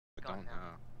don't now.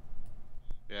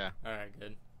 know. Yeah. Alright,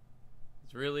 good.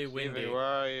 It's really windy. Steven, where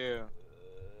are you?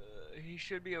 He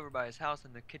should be over by his house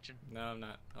in the kitchen. No, I'm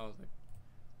not. I was like,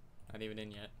 not even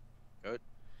in yet.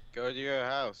 Go to your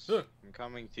house. Huh. I'm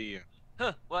coming to you.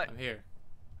 Huh? What? I'm here.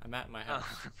 I'm at my house.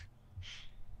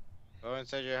 Go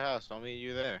inside your house. I'll meet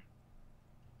you there.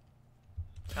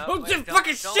 Oh, wait, shit, don't-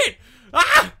 fucking don't- shit!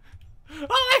 Ah!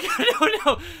 Oh my god, no,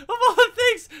 no! Of all the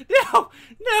things! No!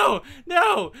 No!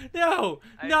 No! No!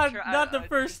 Not the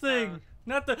first thing!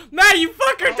 Not the— Matt, you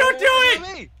fucker! Don't do it!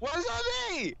 Me? What was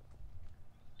on me?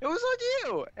 It was on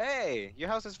you! Hey, your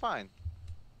house is fine.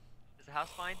 Is the house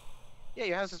fine? Yeah,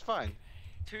 your house is fine.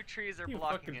 2 trees are You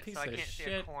blocking fucking it, piece so I of can't see a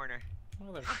shit. corner.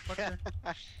 Motherfucker.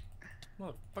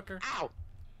 Motherfucker. Ow!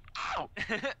 Ow!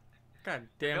 God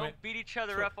damn Don't it. beat each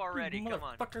other up already. You Come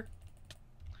on. motherfucker.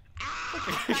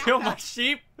 Kill my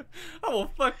sheep? I will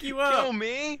fuck you up. Kill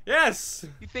me? Yes!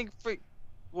 You think for...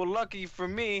 Well, lucky for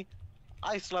me,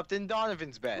 I slept in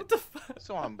Donovan's bed. What the fuck?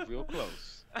 So I'm real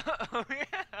close. Oh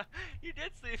yeah, you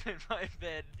did sleep in my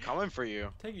bed. Coming for you.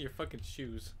 Take your fucking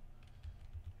shoes.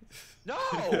 No!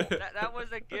 That was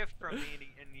a gift from me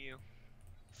and you.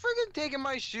 Friggin' taking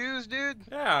my shoes, dude.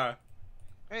 Yeah.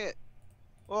 Hey,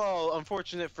 well,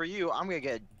 unfortunate for you, I'm gonna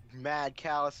get mad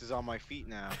calluses on my feet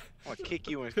now. I'm gonna kick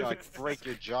you and like break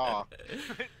your jaw.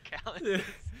 Calluses.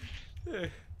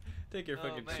 Take your Oh,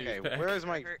 fucking man. shoes Okay, back. where's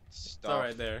my Hurt. stuff? It's all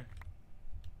right there.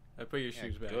 I put your Yeah,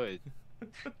 shoes back. good.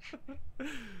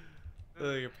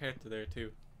 Oh, your pants are there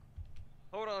too.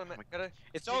 Hold on a minute. Gotta.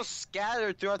 It's all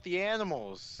scattered throughout the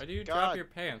animals. Why do you God. drop your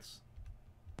pants?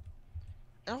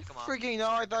 I don't Come on. freaking know.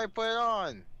 I thought I put it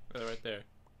on. Oh, right there.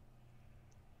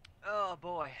 Oh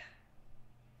boy.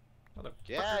 Motherfucker.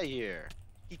 Get out of here.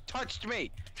 He touched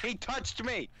me. He touched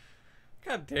me.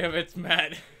 God damn it,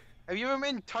 Matt. Have you ever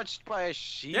been touched by a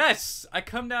sheep? Yes! I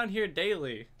come down here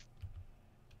daily.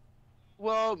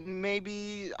 Well,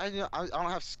 maybe I don't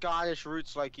have Scottish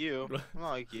roots like you. I'm not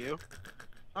like you.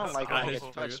 I don't like when I get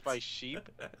Scottish touched by roots. sheep.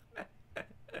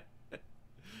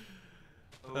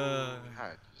 Uh.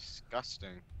 God,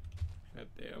 disgusting. God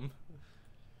damn.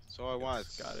 So I want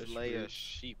to Scottish slay a roots.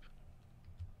 sheep.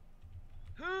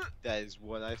 That is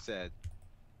what I said.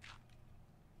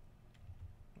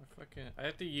 I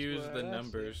have to use what the I said.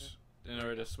 numbers in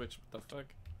order to switch. What the fuck?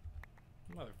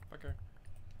 Motherfucker.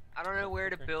 I don't know where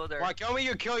to Okay. build our. Why can't we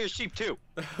kill your sheep too?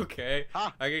 Okay.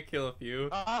 Huh? I could kill a few.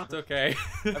 Uh-huh. It's okay.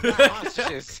 I've got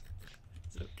hostages.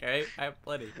 It's okay. I have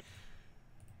plenty.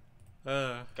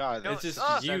 God, No, it's just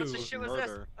oh, you. What the shit was this?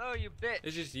 Murder. Oh, you bitch.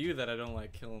 It's just you that I don't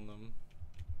like killing them.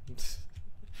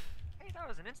 Hey, that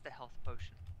was an insta health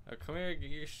potion. Oh, come here, get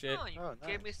your shit, Oh, you Oh,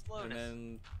 gave me nice. and slowness.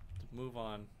 then move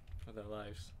on for their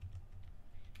lives.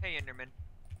 Hey, Enderman.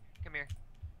 Come here.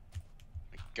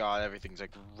 God, everything's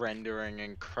like rendering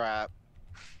and crap.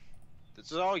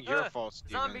 This is all your fault,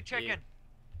 Steven. Zombie chicken.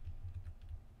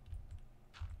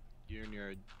 You and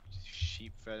your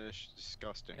sheep fetish,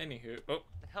 disgusting. Anywho, oh,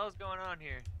 The hell's going on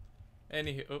here?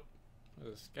 oh,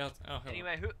 there's a scout. Oh, hello.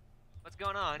 Anyway, what's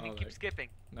going on? You Oh, keep like- skipping.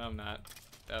 No, I'm not.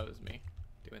 That was me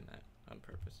doing that on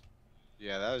purpose.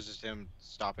 Yeah, that was just him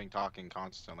stopping talking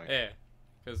constantly. Yeah,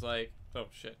 cause like, oh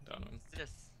shit, Donovan. What's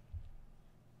this?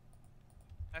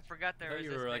 I forgot I there thought was you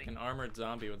this were like many. an armored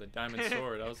zombie with a diamond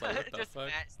sword. I was like, what the Just fuck?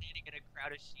 Matt standing in a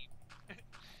crowd of sheep.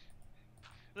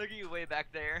 Look at you way back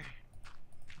there.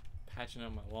 Patching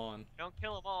up my lawn. Don't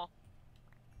kill them all.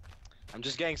 I'm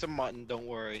just getting some mutton, don't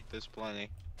worry, there's plenty.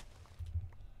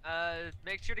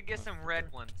 Make sure to get some red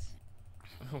ones.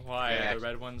 Why Yeah. are the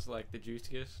red ones like the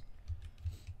juiciest?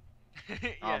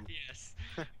 Yeah, yes.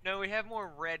 No, we have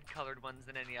more red colored ones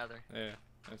than any other. Yeah,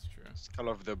 that's true. It's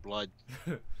color of their blood.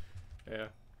 Yeah.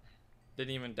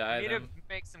 Didn't even dye We need to them.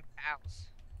 make some cows.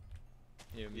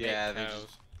 You make Yeah, they cows.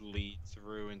 just bleed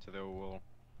through into their wool.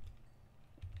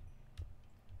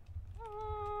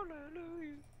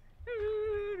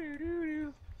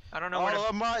 I don't know where All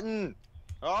to. the mutton!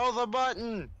 All the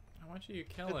mutton! How much are you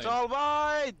killing? It's all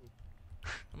mine!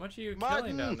 How much are you Mutton.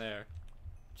 killing down there?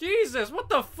 Jesus, what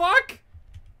the fuck?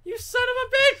 You son of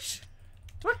a bitch!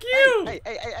 Fuck you! Hey,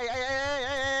 hey, hey, hey, hey, hey,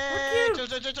 hey,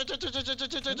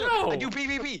 hey, hey, No. I do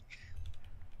PvP!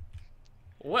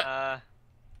 What?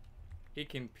 He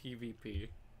can PvP, he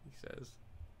says.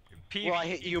 Well, I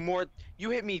hit you more.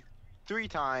 You hit me 3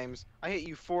 times. I hit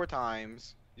you 4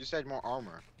 times. You just had more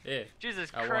armor. Yeah.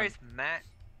 Jesus I won. Christ, Matt.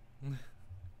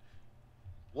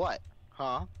 What?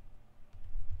 Huh?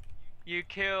 You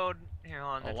killed. Here,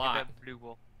 hold on. A Let's lot. get that blue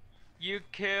wool. You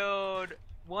killed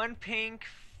 1 pink,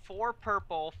 4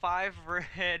 purple, 5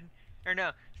 red. Or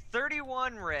no,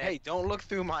 31 red. Hey, don't look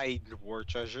through my war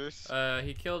treasures.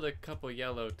 He killed a couple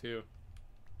yellow too.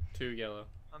 2 yellow.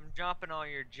 I'm dropping all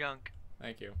your junk.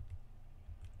 Thank you.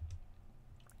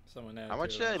 Someone had How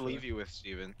much to, did I actually. leave you with,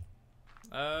 Steven?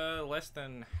 Less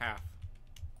than half.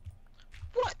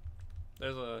 What?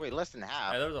 There's a Wait, less than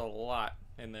half. yeah, there's a lot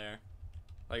in there.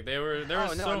 Like there were Oh,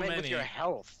 no, so I meant many. with your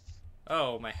health.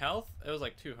 Oh, my health? It was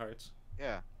like 2 hearts.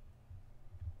 Yeah.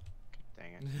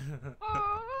 Dang it.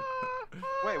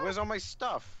 Wait, where's all my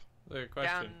stuff? Good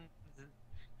question.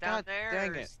 Down God there.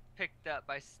 dang or it. is picked up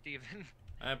by Steven.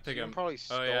 I pick Steven up. probably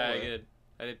stole Oh yeah, it.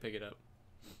 I did pick it up.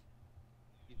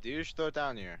 You douche, throw it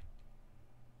down here.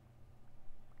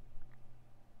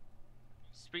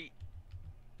 Sweet.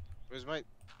 Where's my...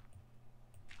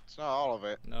 It's not all of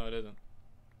it. No, it isn't.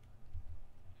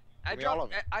 I Give me all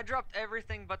dropped. of it. I dropped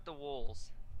everything but the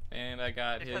wools. And I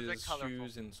got Because they're his colorful.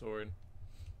 shoes and sword.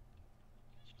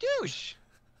 You douche!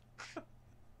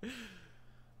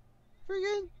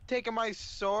 Freaking taking my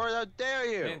sword, how dare I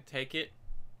you! didn't take it.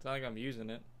 It's not like I'm using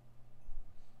it.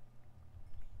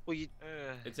 Well, you...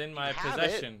 It's in my have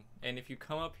possession. And if you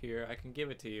come up here, I can give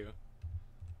it to you.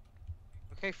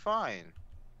 Okay, fine.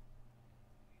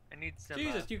 I need some.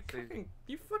 Jesus, food.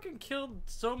 you fucking killed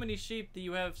so many sheep that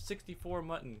you have 64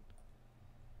 mutton.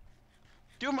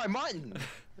 Do my mutton!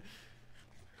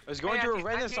 I was going Hey, to I a can- I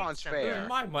can eat Renaissance some. These fair. are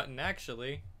my mutton,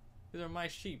 actually. These are my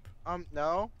sheep.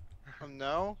 No.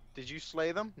 No. Did you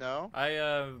slay them? No.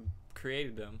 I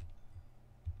created them.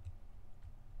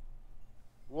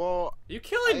 Well, You I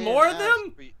killing didn't more of ask,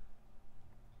 them? but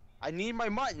I need my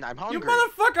mutton. I'm hungry. You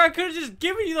motherfucker! I could have just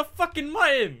given you the fucking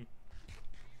mutton.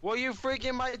 Well, you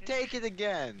freaking might take it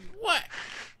again. What?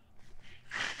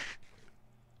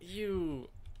 You.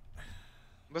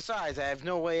 Besides, I have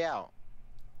no way out.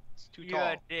 It's too You tall.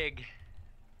 gotta dig.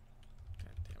 God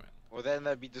damn it! Well, then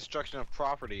that'd be destruction of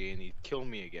property, and he'd kill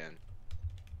me again.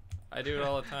 I do it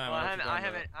all the time. Well, I know what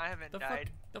you're talking I haven't about. died.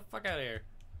 The fuck out of here!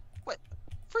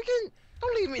 Freaking!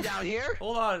 Don't leave me down here.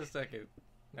 Hold on a second.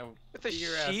 Now With the get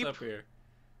your sheep. ass up here.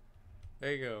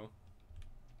 There you go.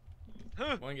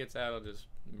 One gets out, I'll just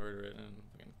murder it and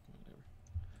fucking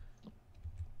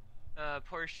whatever.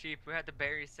 Poor sheep. We had to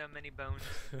bury so many bones.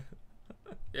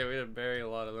 Yeah, we had to bury a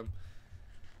lot of them.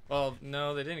 Well,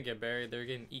 no, they didn't get buried. They were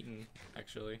getting eaten,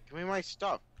 actually. Give me my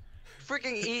stuff.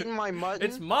 Freaking eating my mutton.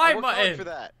 It's my I worked hard mutton. for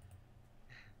that.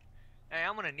 Hey,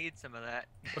 I'm gonna need some of that.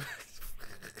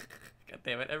 God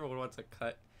damn it! Everyone wants a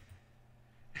cut.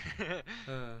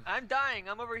 I'm dying.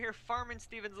 I'm over here farming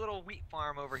Steven's little wheat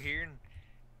farm over here, and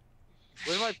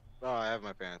Where's my? Oh, I have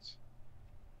my pants.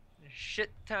 a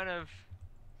shit ton of.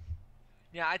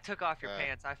 Yeah, I took off your Uh,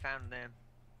 pants. I found them.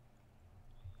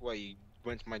 What? You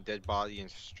went to my dead body and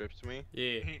stripped me?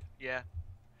 Yeah, Yeah.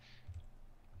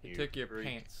 he You took your freak.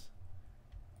 pants.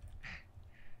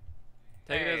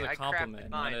 Take it Hey, as a I compliment, crafted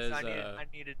mine, not so as I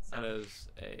needed some. not as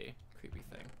a creepy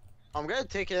thing. I'm gonna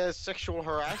take it as sexual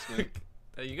harassment.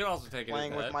 You could also take it as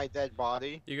Playing that. with my dead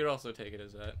body, You could also take it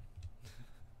as that.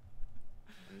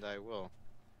 and I will.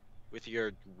 With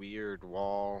your weird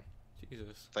wall,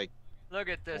 Jesus. Look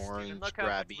at this, Steven. orange, Look how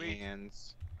grabby sweet.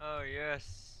 hands. Oh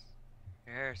yes.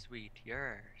 You're sweet.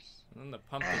 Yours. And then the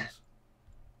pumpkins.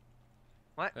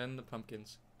 What? And the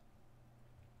pumpkins.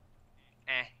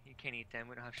 You can't eat them.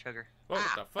 We don't have sugar. Whoa,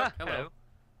 what the fuck? Hello.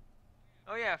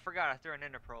 Oh yeah, I forgot. I threw an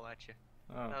ender pearl at you.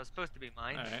 Oh, That was supposed to be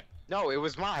mine. alright. No, it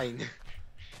was mine.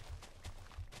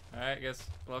 Alright, guess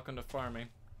welcome to farming.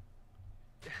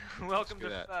 Welcome do to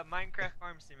that. Minecraft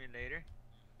Farm Simulator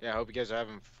Yeah, I hope you guys are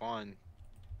having fun.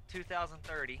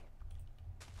 2030.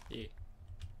 Yeah.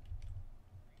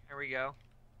 Here we go.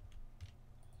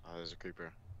 Oh, there's a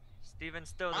creeper. Steven's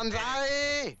still the man,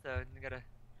 Anxiety! so you gotta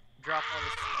drop all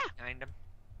this behind him.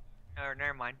 Or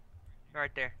never mind.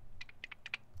 Right there.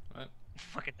 What?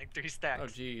 Fucking like 3 stacks. Oh,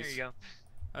 jeez. There you go.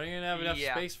 I don't even have enough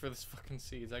Yeah. space for this fucking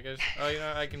seeds. I guess. Oh, you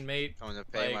know, I can mate I'm gonna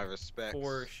pay my Like, respects.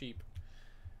 4 sheep.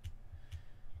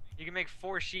 You can make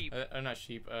 4 sheep. Not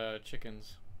sheep,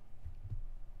 chickens.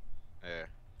 Yeah,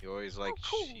 you always like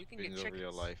cool, we sheep can in get the real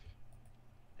chickens. life.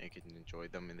 And you can enjoy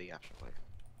them in the afterlife.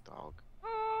 Dog.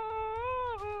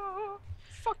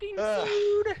 Fucking Ugh.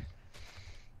 food.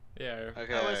 Yeah,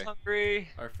 Okay. I was hungry.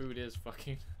 our food is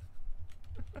fucking.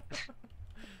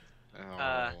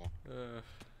 Oh,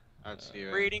 that's you.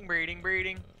 Breeding. Come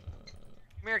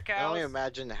here, I can only cows.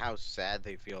 imagine how sad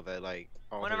they feel that like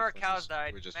all One of their our cows friends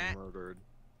died, were just Matt. murdered.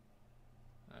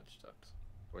 That sucks.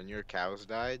 When your cows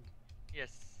died,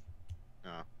 Yes.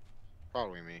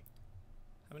 probably me.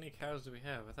 How many cows do we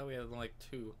have? I thought we had like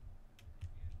 2.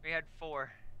 We had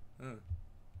 4. Hmm.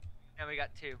 Now we got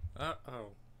 2. Oh.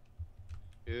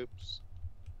 Oops.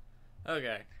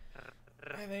 Okay.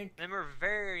 I think Them are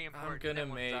very I'm important. gonna them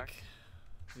ones are. make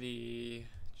the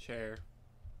chair.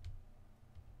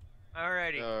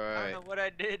 Alrighty. Alright. I don't know what I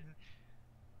did,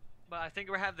 but I think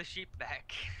we'll have the sheep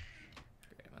back.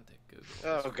 Okay, I'm gonna take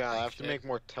Google. Oh god, I have to make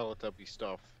more Teletubby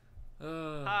stuff.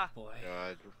 Oh Ah. boy.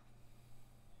 God.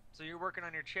 So you're working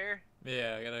on your chair?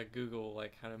 Yeah, I gotta Google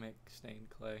like how to make stained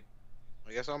clay.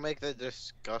 I guess I'll make the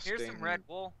disgusting Here's some red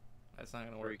wool. That's not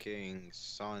gonna work. freaking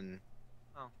sun.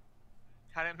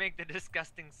 How to make the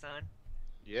disgusting sun.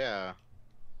 Yeah.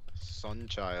 Sun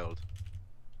child.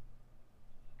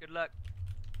 Good luck.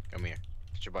 Come here.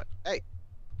 Get your butt. Hey!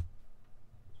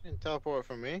 You didn't teleport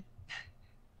from me.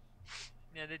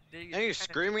 Yeah, And you kinda-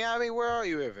 screaming at me? Where are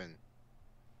you, Evan?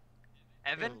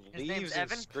 Evan? He His name's leaves and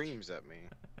Evan? screams at me.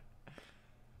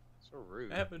 So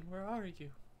rude. Evan, where are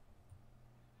you?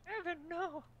 Evan,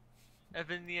 no.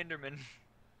 Evan the Enderman.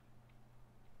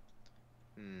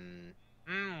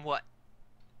 What?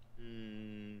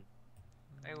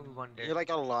 I wonder. You like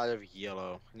a lot of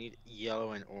yellow. I need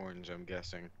yellow and orange, I'm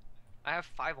guessing. I have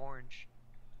 5 orange.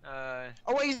 Oh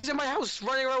wait, he's in my house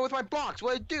running around with my box.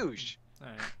 What a douche.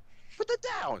 Alright, Put that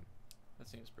down. that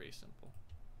seems pretty simple.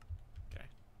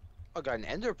 Oh, got an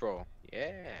ender pearl.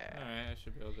 Yeah. Alright, I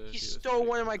should be able to. He do this stole pretty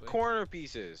one of my quickly. corner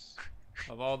pieces.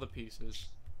 Of all the pieces.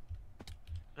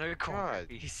 Another corner God.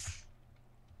 piece.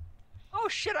 Oh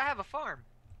shit, I have a farm.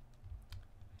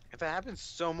 If that happens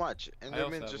so much, also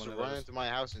Endermen have just one of run those. into my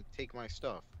house and take my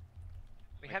stuff.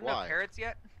 We Like, have why? no parrots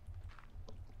yet?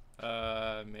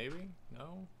 Maybe?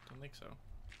 No? Don't think so.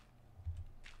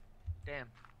 Damn.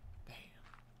 Damn.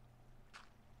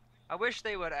 I wish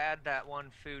they would add that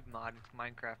one food mod into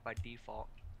Minecraft by default.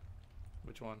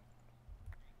 Which one?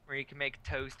 Where you can make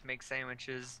toast, make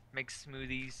sandwiches, make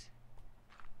smoothies.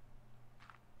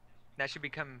 That should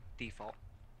become default.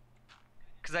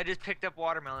 Cause I just picked up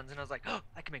watermelons and I was like, oh,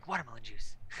 I can make watermelon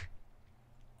juice.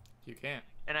 You can't.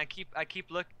 And I keep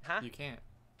looking, huh? You can't.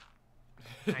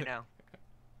 I know.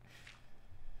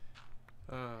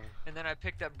 And then I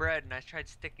picked up bread and I tried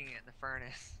sticking it in the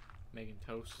furnace. Making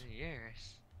toast.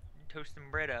 Yes. Toasting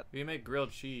bread up. If you make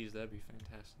grilled cheese, that'd be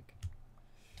fantastic.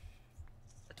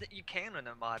 I think you can with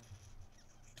a mod.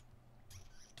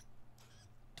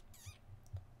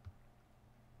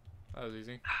 That was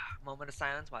easy. Moment of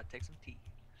silence while I take some tea.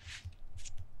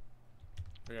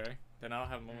 Okay. Then I'll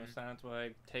have a moment of silence while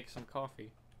I take some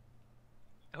coffee.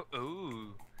 Oh,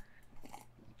 ooh.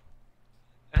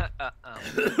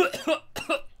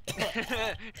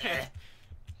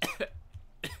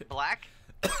 Black?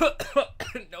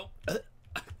 Nope.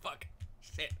 Fuck.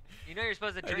 Shit. You know you're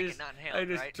supposed to drink it, not inhale, I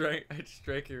just right?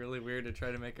 drank it really weird to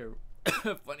try to make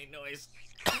a funny noise.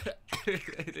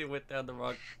 It went down the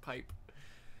wrong pipe.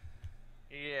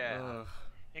 Yeah. Ugh.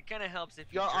 It kind of helps if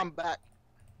you Yo, drink. I'm back.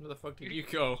 Where the fuck did you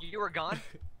go? You were gone?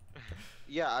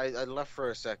 Yeah, I left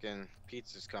for a second.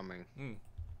 Pizza's coming.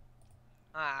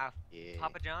 Ah, Yeah.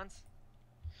 Papa John's?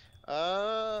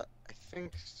 I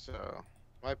think so.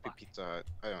 Might be Fuck. Pizza Hut.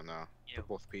 I don't know. Ew. They're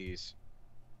both P's.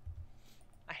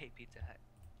 I hate Pizza Hut.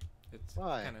 It's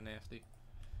Why? kind of nasty.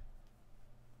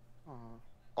 Aw.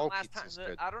 All Last time, pizza's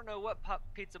good. I don't know what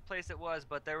pizza place it was,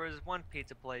 but there was one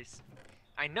pizza place.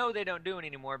 I know they don't do it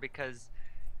anymore because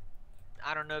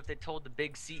I don't know if they told the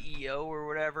big CEO or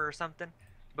whatever or something,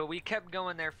 but we kept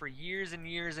going there for years and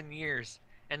years and years,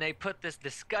 and they put this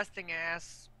disgusting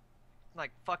ass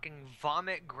like fucking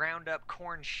vomit ground up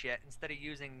corn shit instead of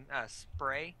using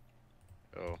spray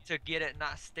Oh. to get it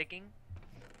not sticking.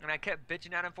 And I kept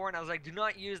bitching at him for it, and I was like, do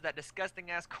not use that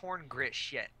disgusting ass corn grit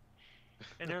shit.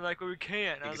 And they're like, well, we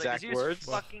can't. And I was like, Exact "Just use words?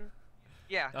 fucking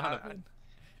yeah." Donovan.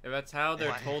 If that's how they're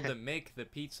What? told to make the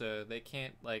pizza, they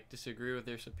can't like disagree with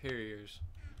their superiors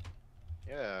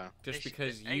Yeah. just They should-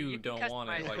 because hey, you you can don't want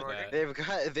it customize like your order.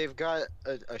 that. They've got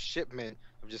a shipment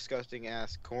of disgusting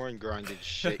ass corn grinded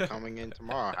shit coming in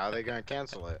tomorrow. How are they gonna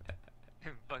cancel it?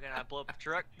 Fucking, I blow up the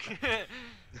truck.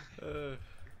 Uh,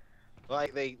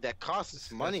 Like that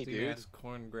costs money, disgusting dude. ass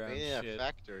corn ground Made in a shit.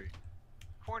 factory.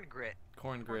 Corn grit.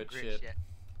 Corn Corn grit shit.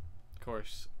 Of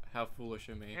course. How foolish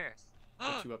of me. Yes.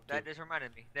 What you up to? That just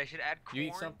reminded me. They should add corn. You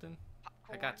eat something? I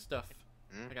popcorn. got stuff.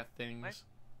 Hmm? I got things. What?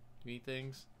 You eat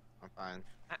things? I'm fine.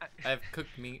 I have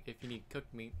cooked meat if you need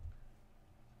cooked meat.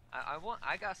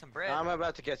 I got some bread. I'm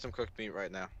about to get some cooked meat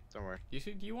right now. Don't worry. Do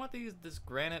you want this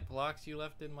granite blocks you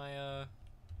left in my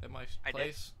at my I did.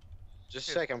 place? Just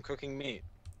a Dude. sec. I'm cooking meat.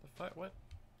 The fuck? What?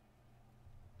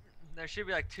 There should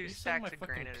be like 2 You said stacks my of fucking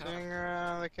granite. cock. Sing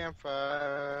around the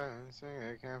campfire, sing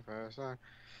a campfire song.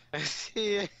 I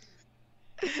see it.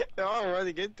 They're all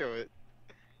running into it.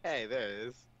 Hey, there it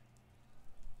is.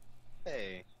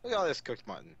 Hey, look at all this cooked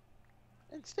mutton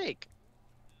and steak.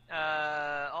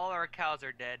 All our cows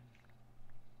are dead.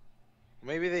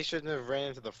 Maybe they shouldn't have ran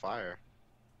into the fire.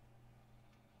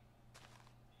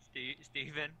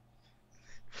 Steven.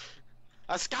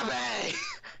 Escape!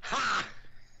 Ha!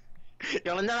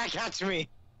 You'll never catch me!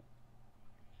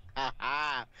 Ha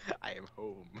ha! I am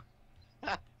home.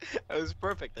 That was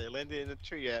perfect. I landed in a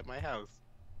tree at my house.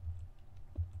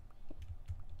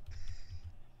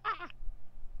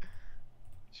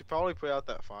 Should probably put out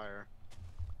that fire.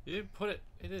 You didn't put it.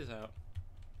 It is out.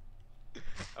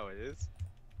 Oh, it is?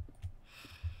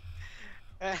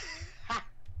 And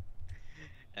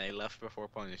I left before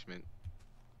punishment.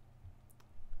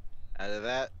 Out of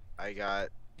that, I got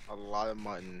a lot of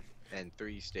mutton and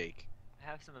 3 steak. I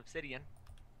have some obsidian.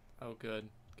 Oh, good.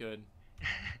 Good.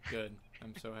 Good.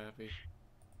 I'm so happy.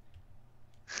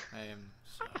 I am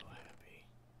so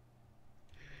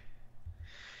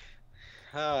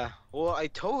happy. Well, I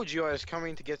told you I was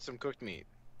coming to get some cooked meat.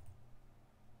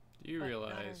 Do you But no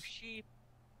realize sheep.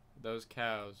 those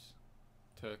cows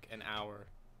took an hour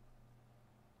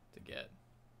to get?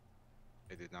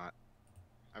 I did not.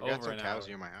 I've Over got some an cows hour.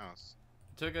 near my house.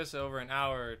 It took us over an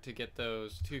hour to get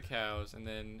those 2 cows, and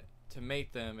then to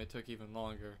mate them, it took even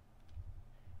longer.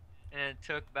 And it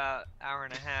took about an hour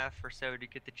and a half or so to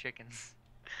get the chickens.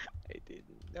 I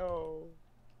didn't know.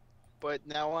 But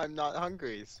now I'm not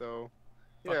hungry, so...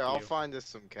 Fuck Here, I'll you. find us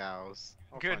some cows.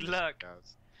 Good luck.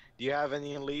 Cows. Do you have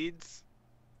any leads?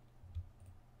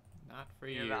 Not for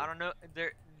Yeah, you. but I don't know.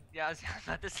 Yeah, I was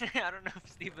about to say, I don't know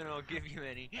if Steven will give you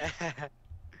any.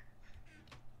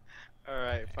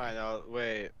 Alright, fine. I'll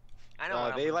wait. I know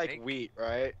what I'm They gonna like make. wheat,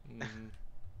 right? Mhm.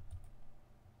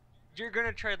 You're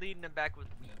gonna try leading them back with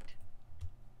wheat.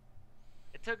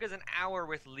 It took us an hour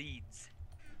with leads.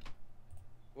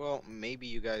 Well, maybe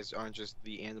you guys aren't just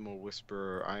the animal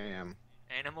whisperer I am.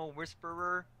 Animal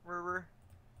whisperer.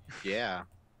 Yeah.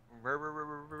 The fuck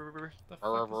is the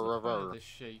point of this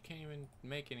shit? You can't even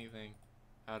make anything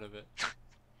out of it.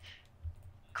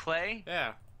 Clay?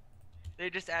 Yeah. They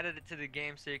just added it to the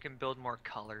game so you can build more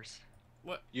colors.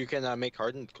 You can make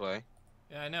hardened clay.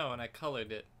 Yeah, I know, and I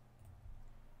colored it.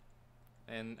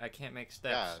 And I can't make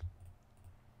steps.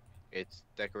 Yeah. It's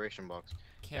decoration blocks.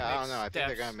 Can't Yeah, make I don't know. I think they're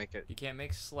steps. gonna make it. You can't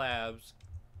make slabs.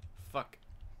 Fuck.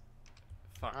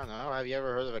 Fuck. I don't know. Have you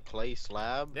ever heard of a clay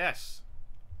slab? Yes.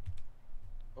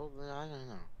 Oh, I don't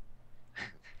know.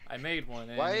 I made one.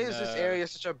 And, Why is this area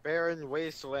such a barren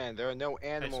wasteland? There are no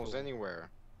animals school. anywhere.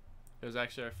 It was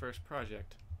actually our first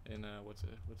project. In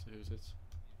who's it's?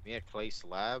 We had clay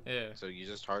slab. Yeah. So you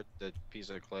just heart the piece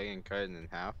of clay and cut it in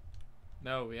half.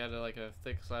 No, we had like a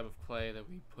thick slab of clay that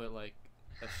we put like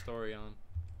a story on.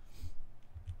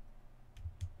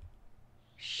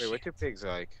 Wait, what do pigs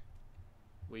like?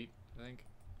 Wheat, I think.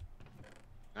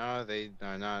 No, they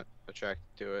are not attracted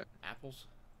to it. Apples.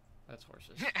 That's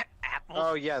horses. Apples.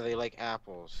 Oh yeah, they like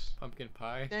apples. Pumpkin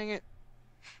pie. Dang it.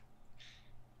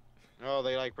 Oh,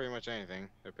 they like pretty much anything.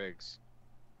 They're pigs.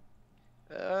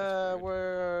 weird.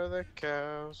 Where are the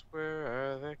cows? Where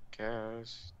are the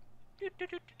cows?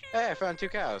 Hey, I found 2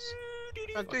 cows.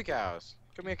 Found 3 cows.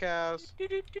 Come here, cows.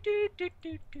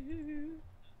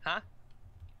 Huh?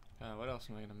 What else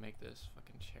am I gonna make this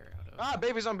fucking chair out of? Ah,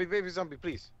 baby zombie,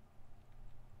 please.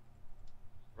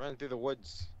 Running through the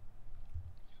woods.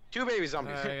 2 baby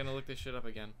zombies. I'm gonna look this shit up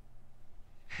again.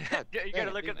 God, You dang gotta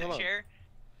it, look leave up me the alone. chair.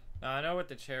 Now I know what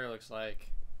the chair looks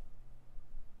like,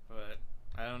 but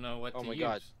I don't know what Oh to my use.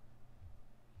 God.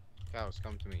 Cows,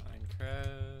 come to me.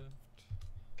 Minecraft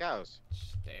Cows.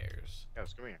 stairs.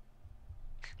 Cows, come here.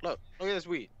 Look at this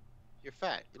wheat. You're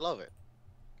fat. You love it.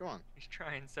 Come on. He's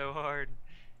trying so hard.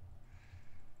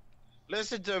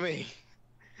 Listen to me.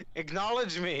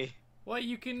 Acknowledge me. What,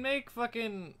 you can make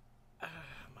fucking... Oh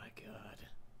my god.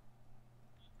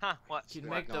 Huh? What? You can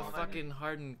What make the going on? fucking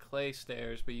hardened clay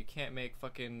stairs, but you can't make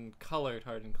fucking colored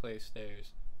hardened clay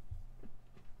stairs.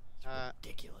 It's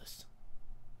ridiculous.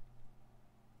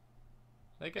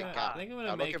 I think I'm God. gonna Now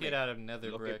look make at it me. out of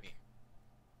nether Look at brick. me.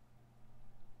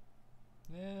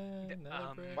 Yeah,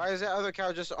 nether brick. Why is that other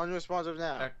cow just unresponsive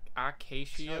now?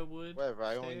 Acacia wood. Whatever,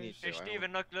 I only need stairs? Hey, 2.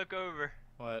 Steven, look over.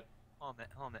 What? Hold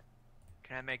it.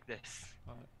 Can I make this?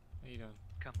 What are you doing?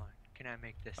 Come on. Can I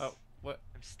make this? Oh, what?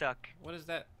 I'm stuck. What is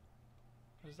that?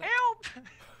 What is that? Help!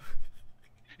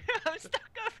 I'm stuck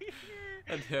up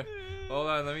here. Hold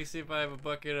on, let me see if I have a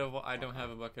bucket of. I don't have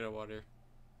a bucket of water.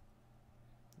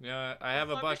 Yeah, I have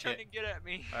a Zombie's trying bucket. to get at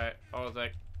me. Alright, I was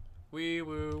like, wee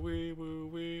woo, wee woo,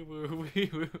 wee woo, wee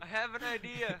woo. I have an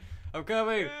idea. I'm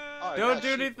coming. Oh, Don't yeah, do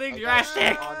shoot. anything I got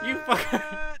drastic. it. You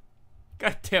fucker.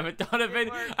 God damn it, Donovan.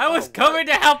 worked. I was Oh, coming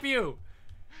to help you.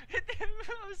 I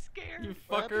was scared. You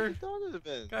What happened fucker. to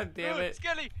Donovan? God damn No, it.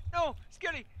 Skelly! No!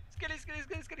 Skelly!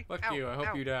 Fuck Ow, you. I hope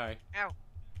ow, you die. Ow.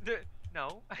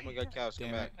 No. Oh my God, cows, come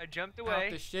Damn back. it. I jumped Out away.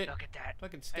 the shit. Look at that.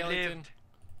 Fucking I skeleton. lived.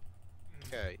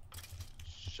 Okay.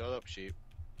 Shut up, sheep.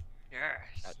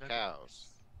 Yes. At cows.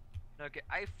 Okay,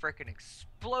 I frickin'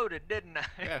 exploded, didn't I?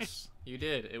 Yes, you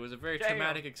did. It was a very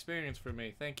traumatic experience for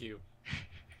me. Thank you.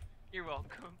 You're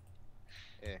welcome.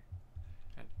 Yeah.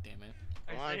 God damn it.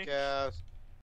 Come on, cows.